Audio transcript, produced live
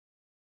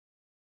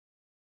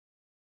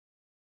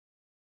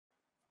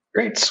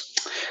Great.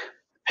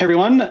 Hey,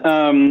 everyone.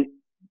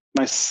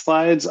 My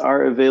slides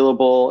are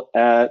available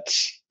at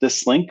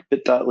this link,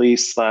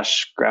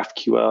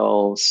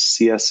 bit.ly/GraphQL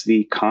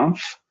csvconf.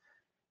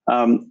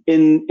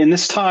 In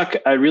this talk,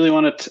 I really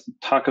want to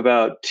talk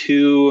about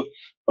two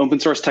open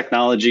source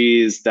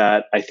technologies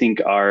that I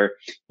think are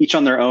each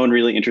on their own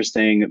really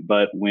interesting,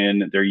 but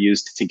when they're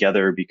used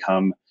together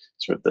become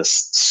sort of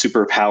this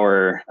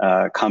superpower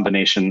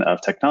combination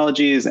of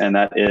technologies, and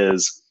that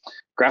is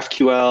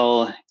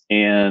GraphQL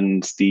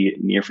and the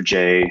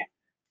Neo4j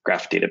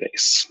graph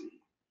database.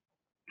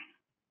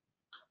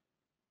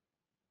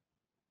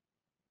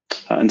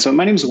 And so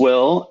my name's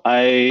Will.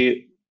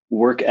 I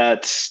work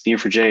at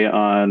Neo4j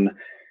on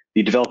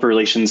the developer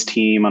relations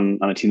team on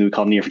a team that we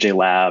call Neo4j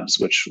Labs,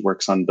 which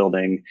works on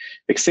building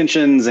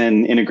extensions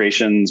and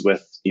integrations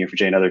with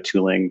Neo4j and other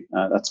tooling.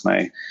 That's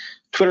my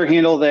Twitter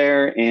handle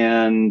there,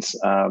 and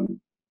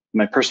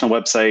my personal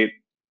website.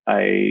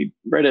 I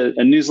write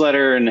a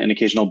newsletter and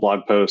occasional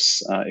blog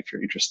posts if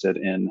you're interested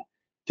in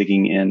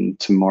digging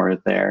into more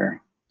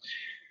there.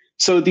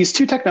 So these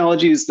two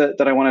technologies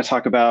that I want to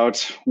talk about,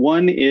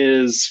 one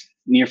is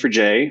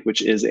Neo4j,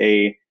 which is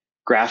a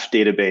graph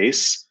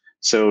database.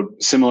 So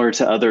similar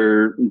to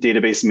other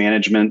database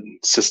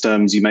management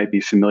systems you might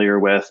be familiar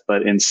with,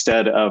 but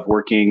instead of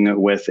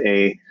working with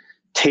a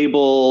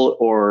table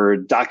or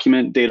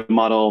document data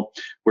model,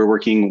 we're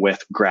working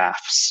with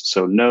graphs.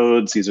 So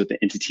nodes, these are the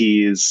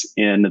entities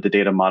in the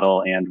data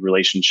model, and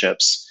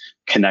relationships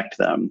connect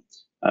them.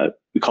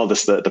 We call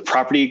this the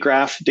property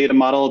graph data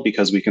model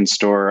because we can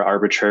store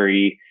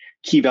arbitrary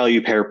key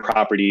value pair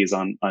properties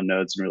on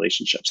nodes and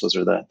relationships. Those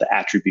are the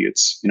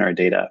attributes in our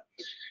data.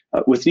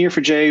 With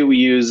Neo4j, we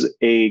use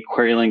a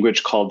query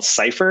language called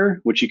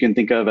Cypher, which you can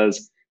think of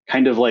as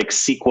kind of like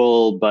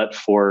SQL, but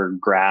for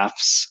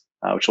graphs,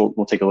 which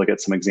we'll take a look at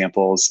some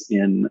examples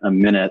in a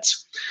minute.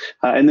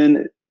 And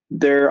then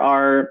there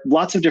are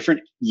lots of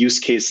different use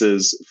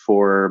cases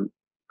for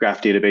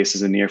graph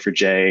databases in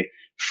Neo4j,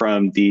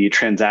 from the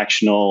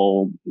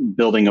transactional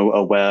building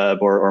a web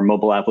or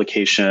mobile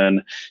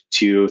application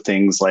to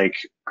things like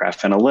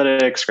graph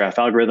analytics, graph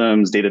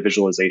algorithms, data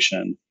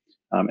visualization,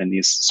 and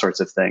these sorts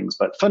of things.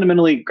 But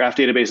fundamentally, graph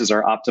databases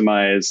are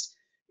optimized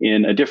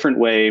in a different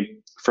way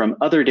from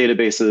other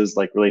databases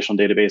like relational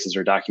databases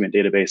or document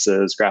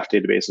databases. Graph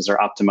databases are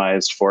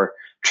optimized for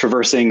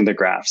traversing the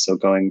graph. So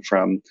going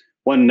from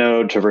one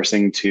node,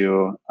 traversing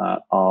to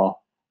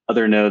all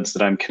other nodes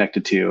that I'm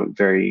connected to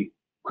very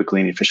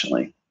quickly and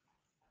efficiently.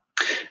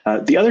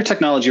 The other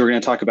technology we're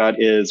going to talk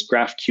about is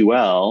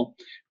GraphQL,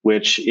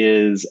 which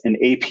is an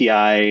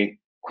API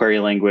query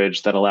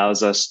language that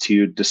allows us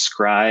to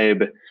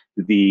describe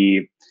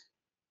the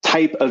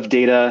type of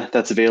data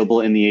that's available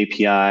in the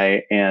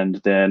API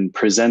and then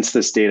presents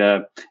this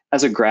data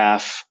as a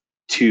graph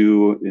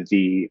to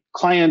the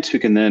client, who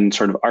can then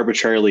sort of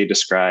arbitrarily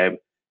describe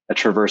a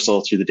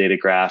traversal through the data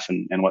graph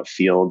and what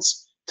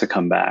fields to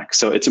come back.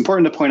 So it's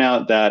important to point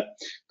out that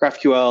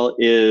GraphQL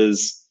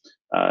is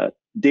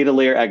data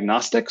layer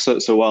agnostic.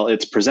 So while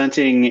it's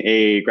presenting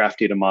a graph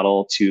data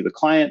model to the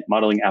client,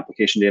 modeling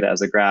application data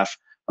as a graph,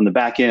 on the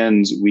back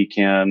end, we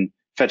can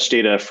fetch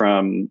data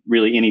from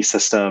really any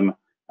system,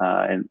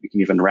 and we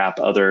can even wrap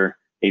other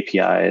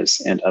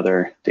APIs and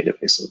other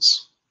databases.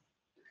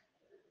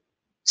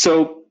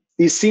 So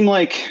these seem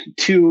like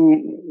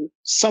two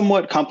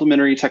somewhat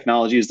complementary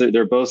technologies.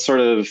 They're both sort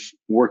of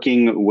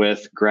working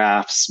with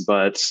graphs,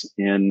 but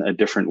in a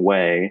different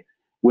way.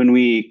 When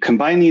we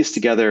combine these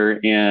together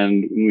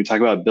and when we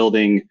talk about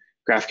building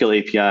GraphQL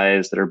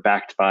APIs that are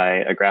backed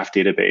by a graph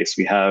database,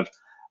 we have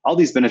all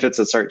these benefits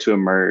that start to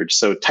emerge.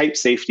 So type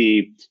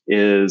safety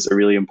is a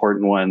really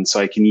important one.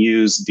 So I can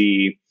use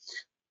the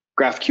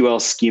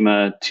GraphQL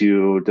schema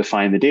to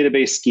define the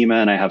database schema,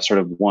 and I have sort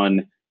of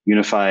one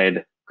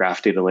unified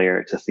graph data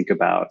layer to think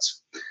about,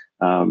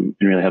 and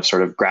really have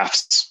sort of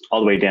graphs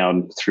all the way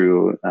down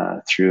through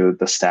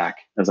the stack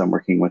as I'm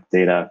working with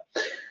data.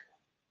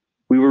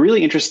 We were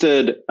really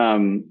interested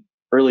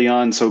early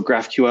on. So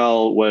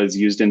GraphQL was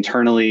used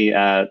internally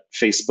at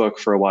Facebook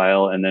for a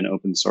while and then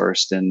open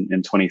sourced in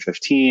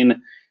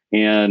 2015.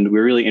 And we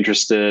were really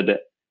interested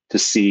to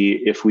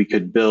see if we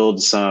could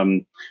build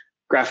some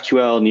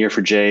GraphQL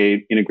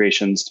Neo4j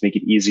integrations to make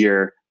it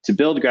easier to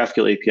build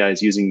GraphQL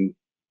APIs using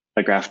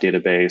a graph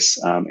database.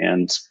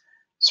 And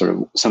sort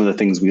of some of the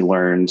things we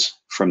learned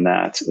from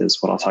that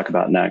is what I'll talk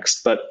about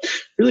next. But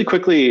really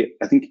quickly,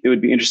 I think it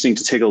would be interesting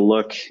to take a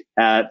look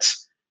at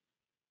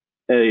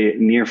a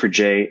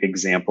Neo4j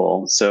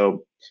example.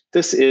 So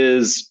this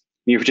is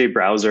Neo4j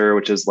browser,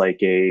 which is like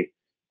a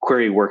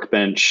query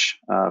workbench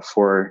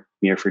for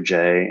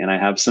Neo4j, and I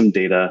have some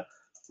data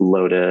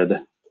loaded.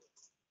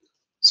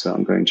 So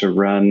I'm going to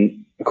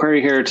run a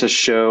query here to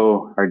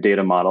show our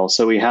data model.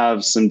 So we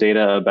have some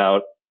data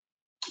about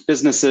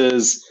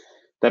businesses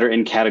that are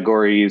in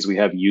categories. We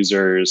have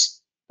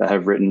users that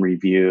have written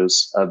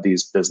reviews of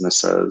these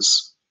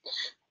businesses.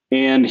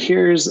 And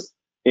here's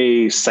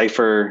a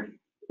Cypher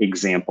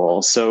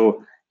example.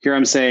 So here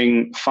I'm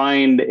saying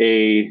find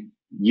a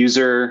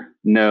user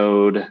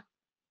node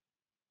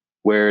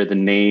where the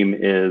name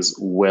is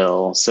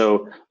Will.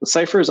 So the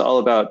Cypher is all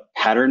about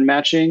pattern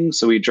matching.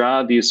 So we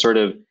draw these sort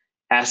of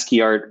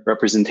ASCII art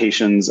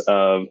representations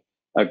of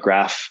a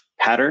graph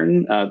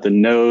pattern. The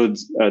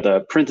nodes,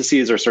 the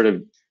parentheses are sort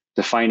of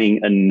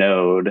defining a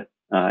node,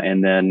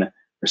 and then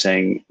we're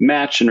saying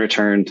match and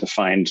return to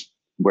find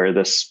where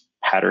this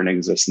pattern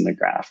exists in the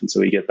graph. And so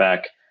we get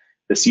back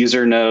this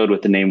user node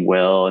with the name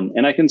Will,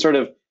 and I can sort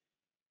of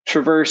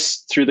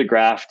traverse through the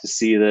graph to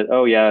see that,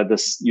 oh yeah,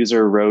 this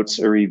user wrote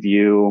a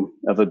review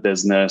of a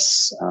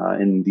business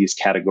in these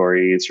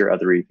categories, here are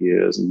other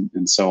reviews,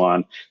 and so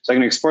on. So I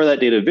can explore that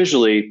data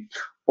visually,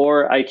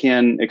 or I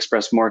can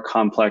express more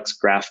complex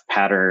graph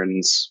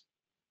patterns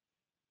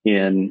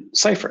in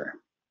Cypher.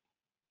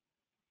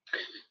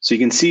 So you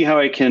can see how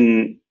I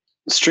can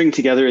string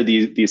together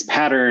these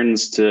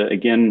patterns to,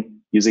 again,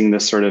 using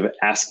this sort of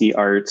ASCII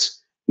art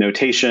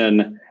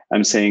notation.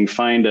 I'm saying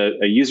find a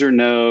user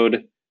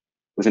node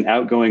with an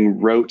outgoing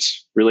wrote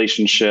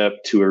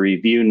relationship to a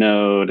review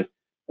node,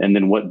 and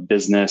then what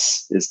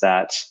business is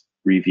that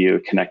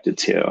review connected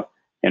to,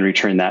 and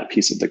return that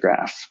piece of the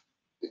graph.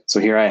 So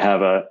here I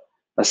have a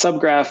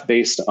subgraph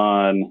based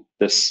on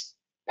this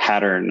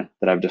pattern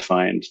that I've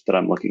defined that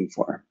I'm looking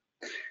for.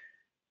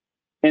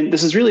 And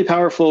this is really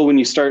powerful when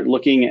you start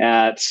looking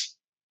at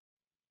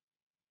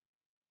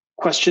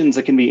questions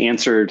that can be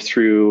answered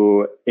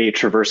through a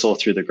traversal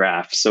through the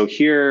graph. So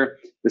here,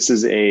 this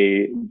is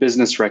a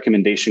business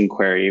recommendation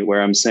query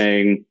where I'm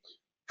saying,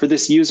 for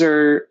this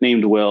user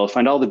named Will,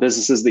 find all the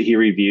businesses that he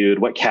reviewed,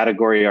 what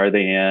category are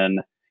they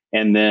in,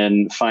 and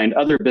then find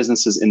other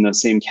businesses in the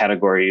same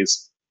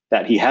categories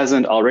that he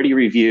hasn't already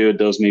reviewed.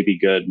 Those may be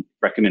good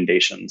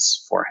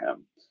recommendations for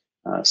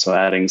him. So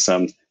adding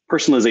some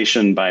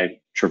personalization by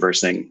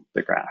traversing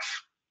the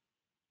graph.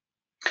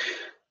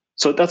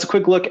 So that's a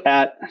quick look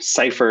at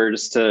Cypher,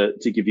 just to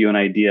give you an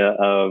idea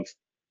of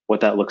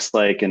what that looks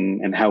like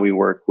and how we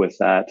work with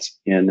that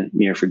in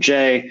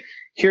Neo4j.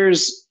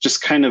 Here's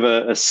just kind of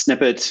a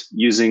snippet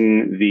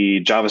using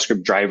the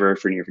JavaScript driver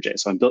for Neo4j.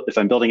 So if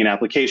I'm building an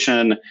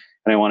application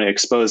and I want to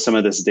expose some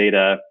of this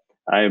data,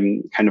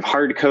 I'm kind of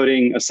hard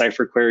coding a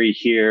Cypher query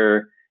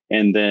here,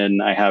 and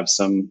then I have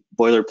some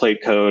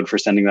boilerplate code for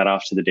sending that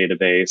off to the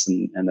database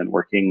and then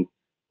working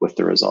with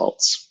the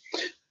results.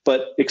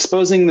 But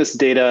exposing this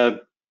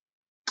data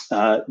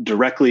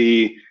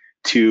directly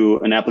to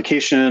an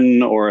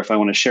application, or if I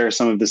want to share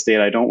some of this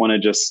data, I don't want to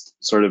just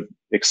sort of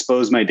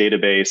expose my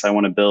database. I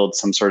want to build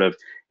some sort of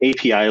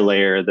API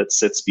layer that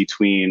sits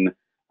between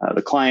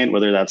the client,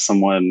 whether that's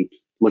someone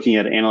looking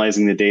at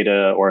analyzing the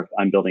data, or if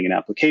I'm building an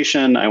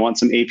application, I want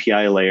some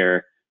API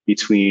layer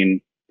between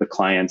the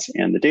client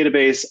and the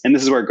database. And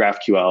this is where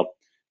GraphQL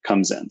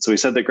comes in. So we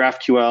said that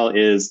GraphQL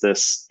is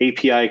this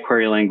API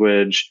query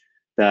language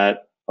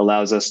that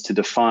allows us to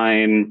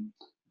define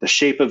the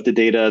shape of the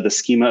data, the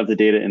schema of the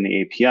data in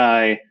the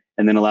API,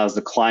 and then allows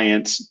the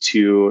client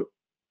to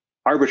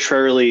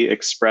arbitrarily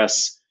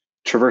express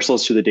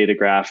traversals to the data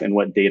graph and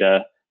what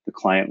data the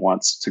client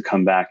wants to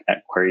come back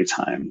at query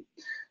time.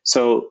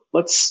 So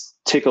let's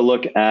take a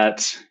look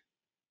at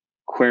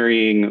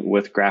querying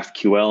with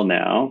GraphQL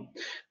now.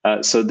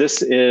 So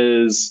this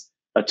is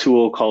a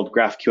tool called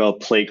GraphQL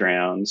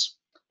Playgrounds,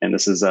 and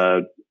this is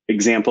an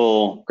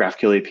example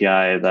GraphQL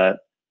API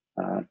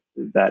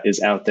that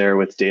is out there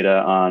with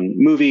data on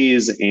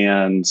movies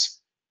and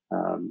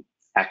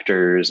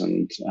actors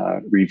and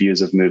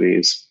reviews of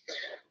movies.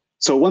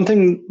 So one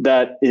thing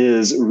that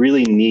is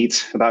really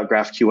neat about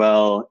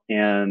GraphQL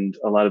and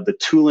a lot of the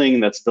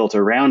tooling that's built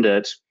around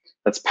it,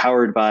 that's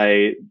powered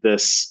by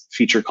this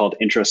feature called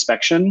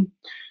introspection.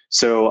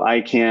 So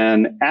I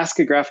can ask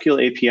a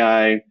GraphQL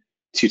API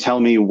to tell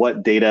me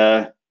what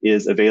data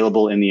is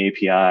available in the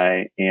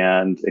API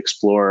and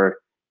explore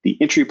the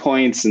entry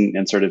points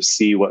and sort of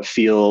see what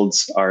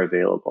fields are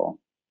available.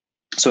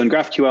 So in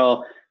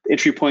GraphQL, the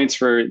entry points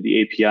for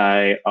the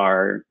API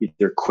are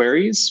either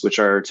queries, which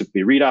are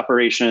typically read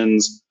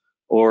operations,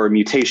 or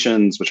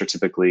mutations, which are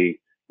typically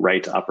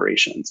write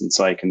operations. And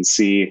so I can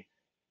see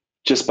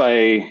just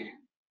by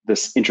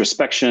this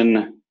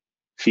introspection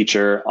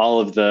feature,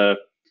 all of the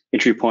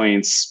entry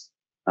points,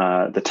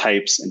 the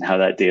types, and how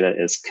that data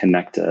is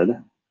connected.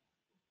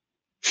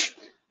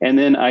 And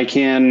then I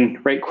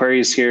can write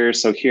queries here.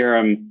 So here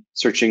I'm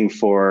searching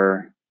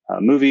for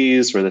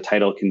movies where the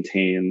title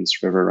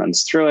contains river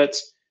runs through it.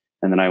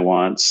 And then I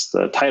want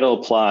the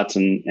title, plot,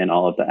 and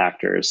all of the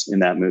actors in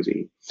that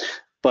movie.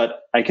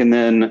 But I can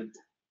then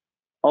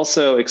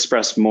also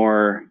express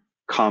more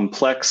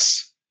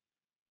complex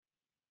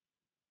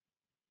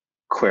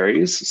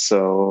queries.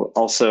 So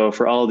also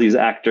for all of these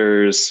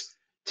actors,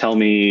 tell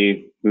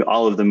me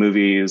all of the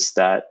movies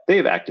that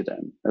they've acted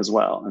in as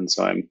well. And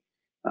so I'm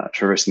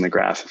traversing the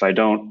graph. If I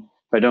don't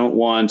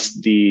want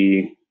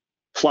the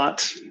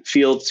plot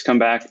field to come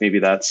back, maybe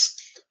that's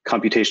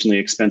computationally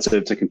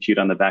expensive to compute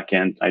on the back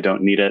end. I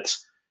don't need it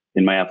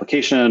in my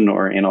application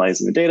or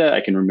analyzing the data. I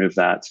can remove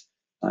that,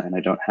 and I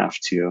don't have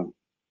to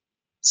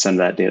send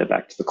that data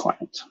back to the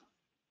client.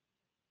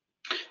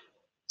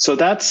 So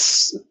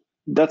that's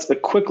a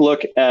quick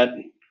look at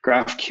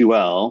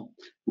GraphQL.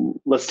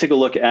 let's take a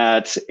look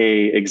at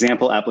a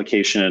example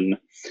application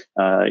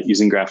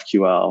using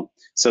GraphQL.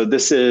 So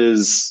this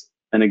is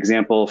an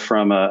example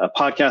from a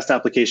podcast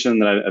application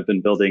that I've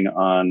been building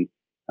on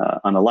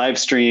a live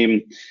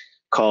stream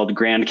called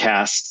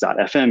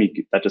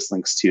grandcast.fm. That just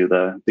links to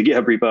the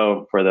GitHub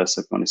repo for this.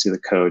 If you want to see the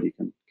code, you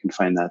can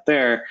find that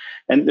there.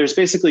 And there's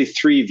basically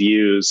 3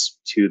 views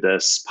to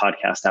this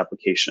podcast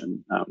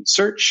application.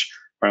 Search,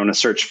 where I want to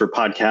search for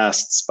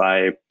podcasts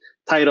by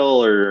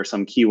title or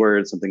some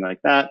keyword, something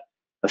like that.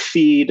 A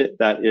feed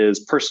that is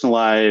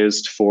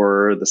personalized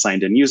for the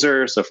signed in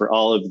user. So for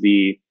all of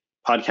the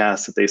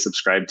podcasts that they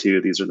subscribe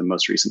to, these are the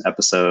most recent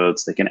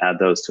episodes. They can add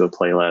those to a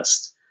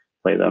playlist,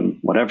 play them,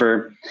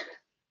 whatever.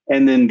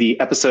 And then the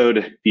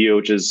episode view,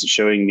 which is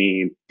showing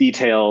me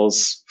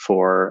details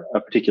for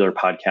a particular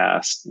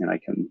podcast, and I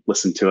can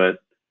listen to it,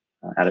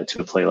 add it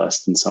to a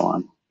playlist, and so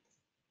on.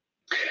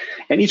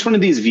 And each one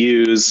of these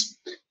views,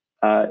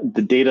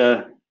 the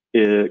data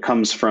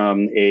comes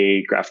from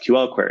a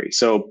GraphQL query.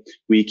 So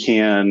we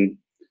can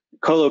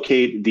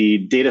co-locate the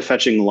data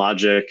fetching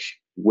logic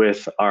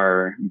with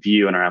our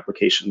view in our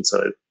application.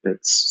 So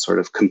it's sort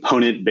of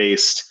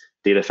component-based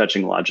data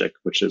fetching logic,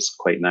 which is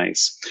quite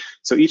nice.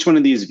 So each one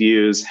of these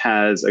views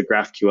has a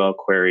GraphQL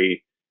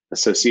query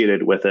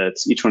associated with it.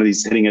 Each one of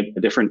these hitting a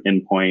different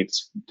endpoint,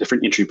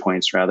 different entry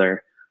points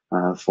rather.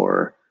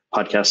 For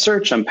podcast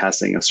search, I'm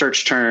passing a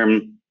search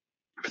term.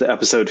 For the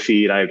episode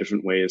feed, I have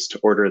different ways to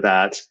order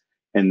that.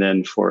 And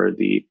then for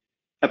the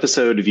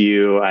episode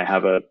view, I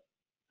have a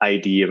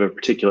ID of a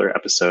particular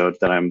episode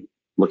that I'm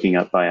looking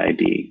up by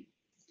ID.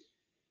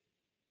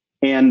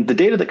 And the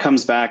data that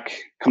comes back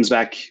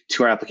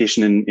to our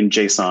application in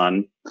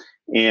JSON,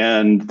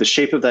 and the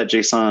shape of that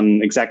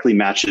JSON exactly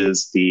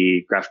matches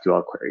the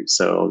GraphQL query.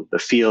 So the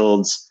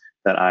fields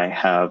that I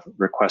have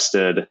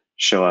requested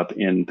show up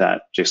in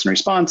that JSON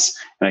response,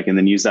 and I can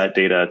then use that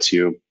data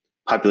to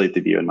populate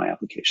the view in my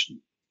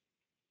application.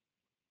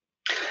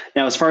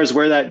 Now, as far as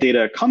where that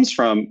data comes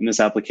from in this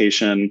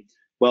application,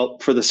 well,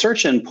 for the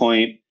search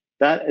endpoint,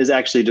 that is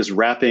actually just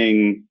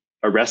wrapping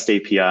a REST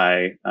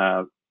API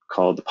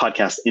called the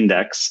podcast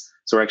index.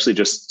 So we're actually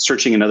just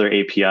searching another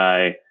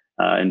API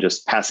and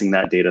just passing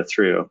that data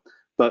through.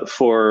 But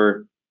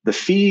for the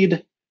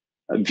feed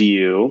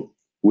view,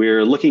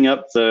 we're looking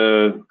up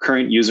the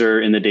current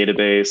user in the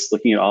database,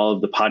 looking at all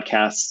of the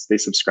podcasts they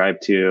subscribe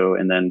to,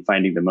 and then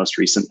finding the most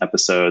recent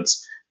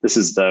episodes. This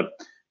is the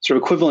sort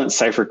of equivalent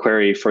Cypher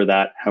query for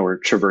that, how we're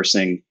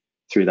traversing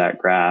through that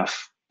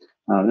graph.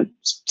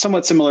 It's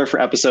somewhat similar for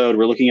episode.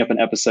 We're looking up an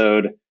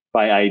episode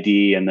by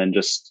ID and then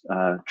just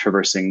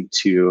traversing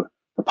to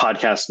the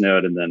podcast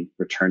node and then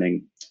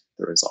returning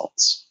the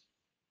results.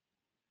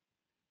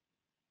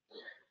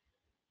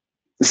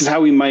 This is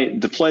how we might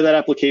deploy that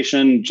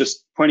application.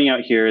 Just pointing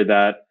out here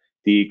that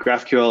the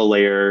GraphQL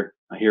layer,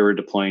 here we're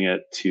deploying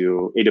it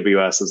to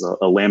AWS as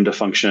a Lambda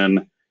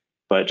function,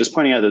 but just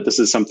pointing out that this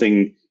is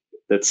something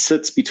that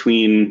sits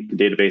between the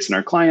database and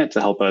our client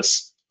to help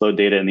us load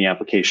data in the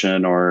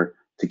application or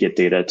to get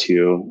data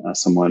to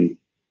someone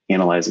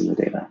analyzing the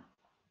data.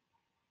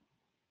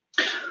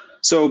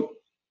 So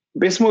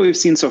based on what we've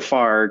seen so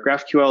far,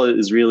 GraphQL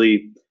is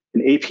really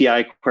an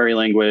API query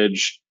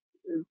language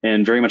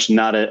and very much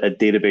not a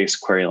database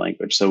query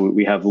language. So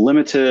we have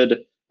limited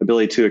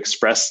ability to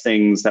express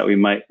things that we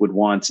would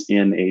want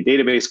in a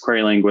database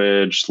query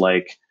language,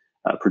 like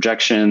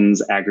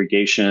projections,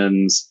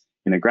 aggregations,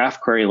 in a graph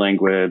query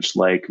language,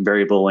 like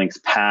variable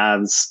length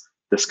paths,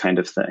 this kind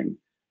of thing.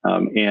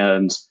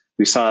 And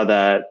we saw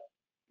that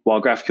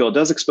while GraphQL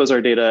does expose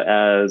our data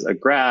as a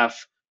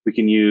graph, we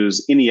can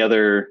use any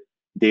other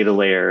data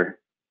layer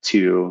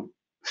to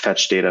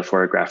fetch data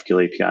for a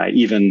GraphQL API,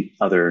 even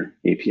other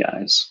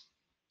APIs.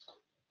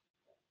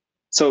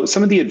 So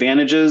some of the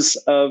advantages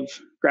of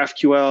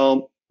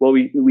GraphQL, well,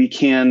 we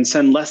can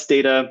send less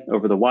data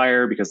over the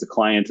wire because the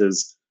client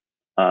is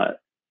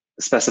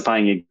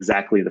specifying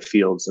exactly the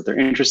fields that they're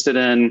interested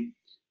in.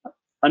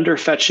 Under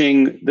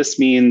fetching, this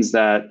means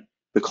that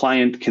the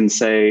client can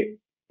say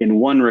in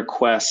one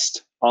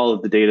request all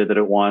of the data that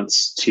it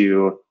wants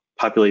to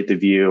populate the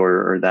view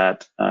or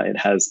that it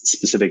has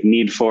specific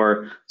need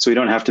for, so we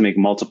don't have to make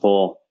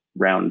multiple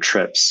round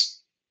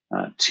trips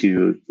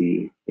to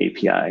the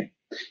API.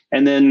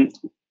 And then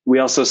we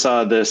also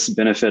saw this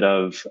benefit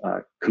of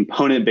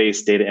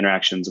component-based data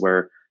interactions,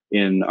 where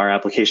in our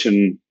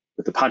application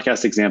with the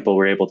podcast example,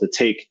 we're able to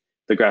take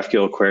the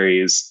GraphQL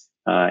queries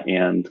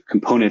and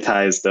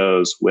componentize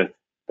those with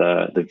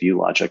the view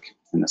logic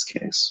in this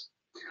case.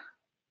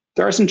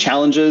 There are some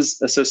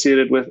challenges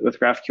associated with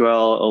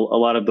GraphQL. A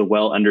lot of the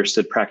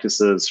well-understood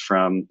practices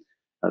from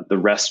the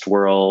REST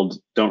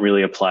world don't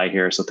really apply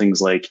here. So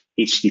things like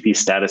HTTP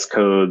status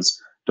codes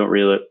don't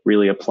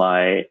really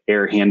apply.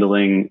 Error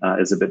handling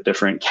is a bit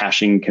different.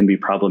 Caching can be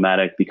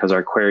problematic because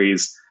our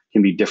queries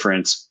can be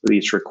different with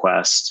each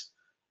request.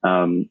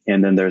 And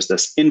then there's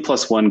this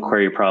N+1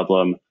 query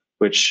problem,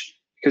 which,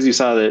 because you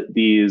saw that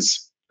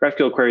these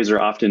GraphQL queries are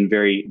often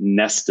very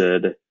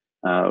nested,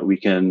 we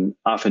can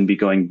often be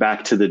going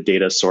back to the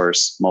data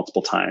source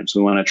multiple times.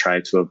 We want to try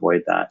to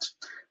avoid that.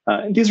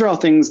 These are all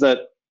things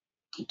that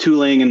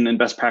tooling and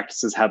best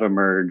practices have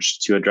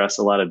emerged to address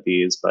a lot of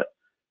these, but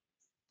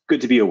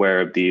good to be aware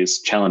of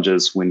these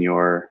challenges when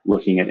you're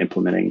looking at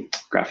implementing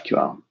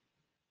GraphQL.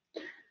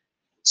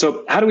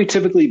 So how do we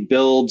typically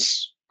build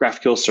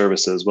GraphQL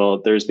services?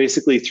 Well, there's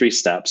basically 3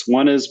 steps.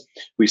 One is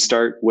we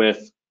start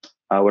with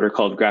what are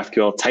called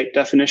GraphQL type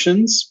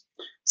definitions.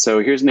 So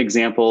here's an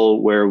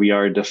example where we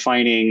are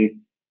defining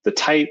the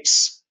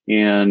types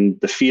and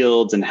the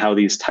fields and how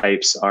these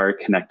types are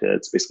connected.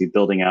 It's basically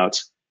building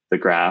out the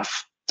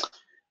graph.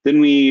 Then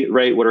we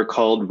write what are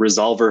called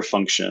resolver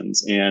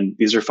functions. And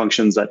these are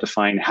functions that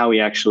define how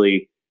we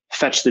actually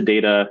fetch the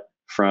data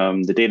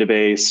from the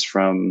database,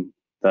 from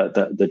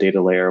the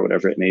data layer,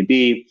 whatever it may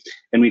be.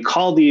 And we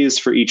call these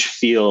for each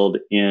field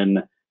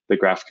in the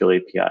GraphQL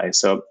API.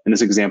 So in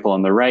this example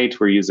on the right,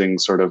 we're using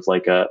sort of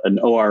like an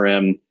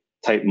ORM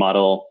type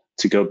model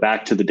to go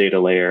back to the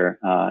data layer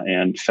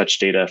and fetch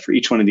data for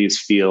each one of these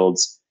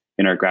fields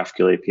in our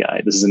GraphQL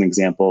API. This is an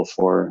example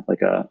for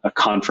like a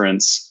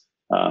conference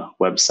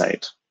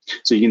website.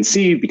 So you can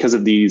see, because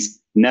of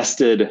these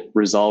nested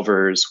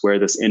resolvers, where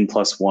this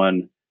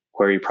n+1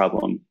 query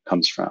problem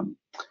comes from.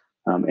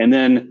 And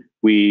then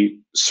we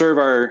serve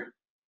our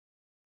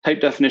type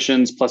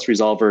definitions plus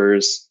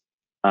resolvers,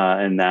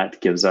 and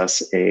that gives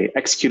us a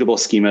executable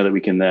schema that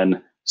we can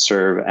then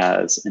serve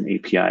as an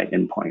API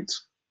endpoint.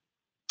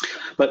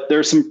 But there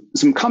are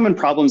some common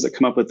problems that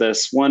come up with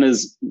this. One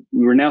is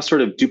we're now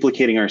sort of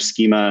duplicating our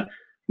schema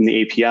from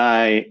the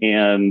API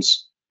and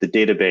the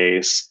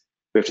database.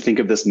 We have to think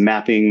of this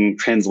mapping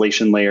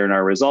translation layer in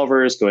our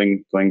resolvers,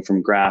 going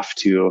from graph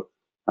to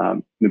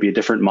maybe a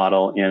different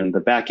model in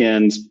the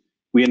backend.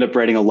 We end up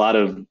writing a lot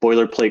of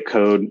boilerplate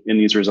code in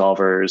these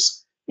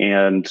resolvers,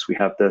 and we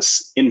have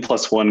this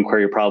n+1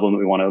 query problem that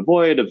we want to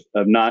avoid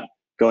of not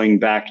going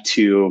back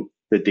to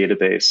the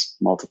database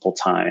multiple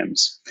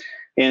times.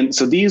 And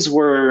so these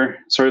were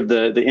sort of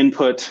the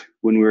input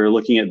when we were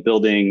looking at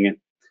building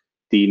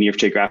the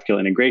Neo4j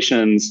GraphQL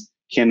integrations.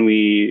 Can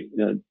we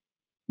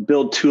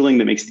build tooling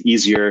that makes it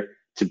easier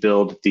to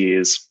build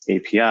these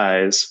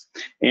APIs?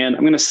 And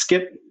I'm going to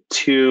skip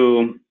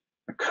to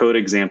a code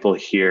example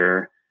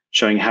here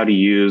showing how to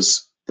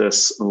use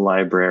this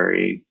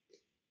library.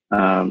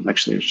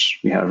 Actually, which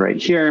we have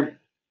right here.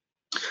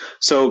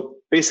 So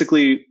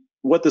basically,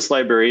 what this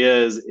library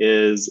is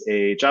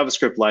a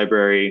JavaScript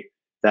library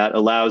that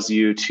allows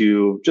you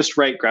to just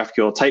write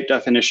GraphQL type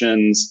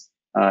definitions,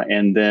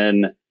 and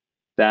then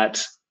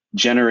that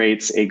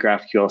generates a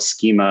GraphQL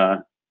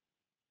schema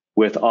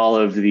with all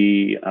of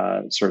the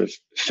sort of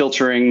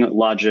filtering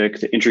logic,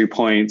 the entry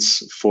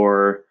points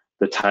for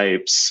the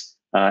types,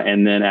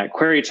 and then at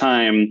query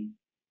time,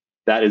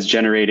 that is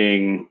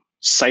generating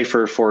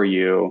Cypher for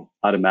you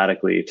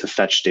automatically to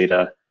fetch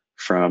data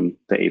from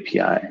the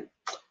API.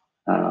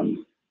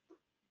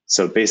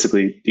 So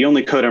basically, the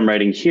only code I'm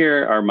writing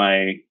here are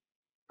my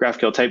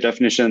GraphQL type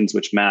definitions,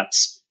 which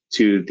maps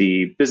to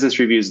the business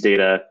reviews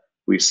data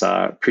we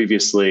saw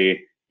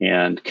previously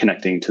and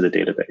connecting to the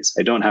database.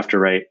 I don't have to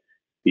write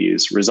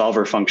these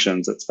resolver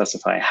functions that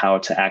specify how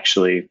to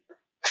actually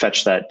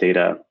fetch that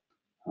data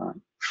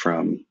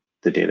from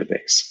the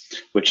database,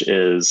 which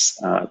is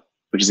a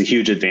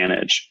huge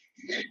advantage.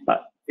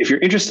 If you're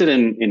interested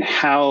in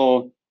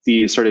how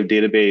these sort of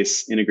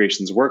database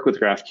integrations work with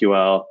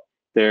GraphQL,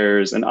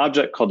 there's an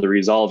object called the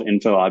resolve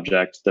info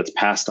object that's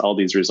passed all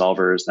these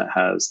resolvers that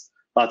has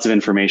lots of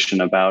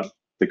information about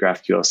the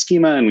GraphQL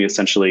schema, and we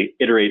essentially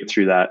iterate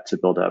through that to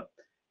build up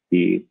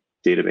the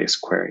database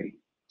query.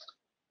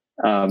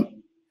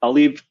 I'll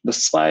leave the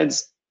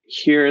slides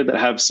here that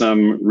have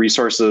some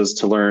resources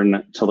to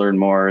learn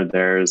more.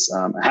 There's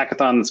a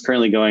hackathon that's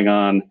currently going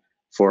on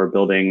for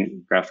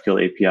building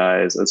GraphQL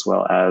APIs, as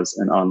well as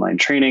an online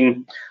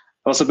training.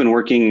 I've also been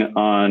working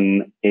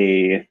on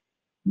a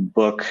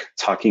book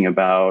talking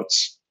about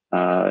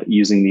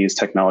using these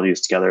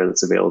technologies together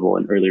that's available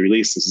in early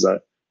release. This is a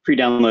free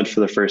download for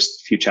the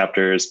first few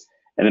chapters.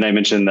 And then I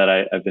mentioned that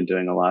I've been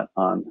doing a lot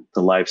on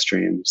the live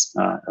streams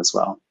as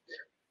well.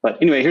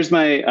 But anyway, here's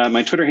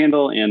my Twitter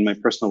handle and my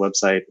personal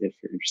website if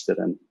you're interested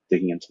in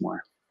digging into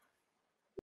more.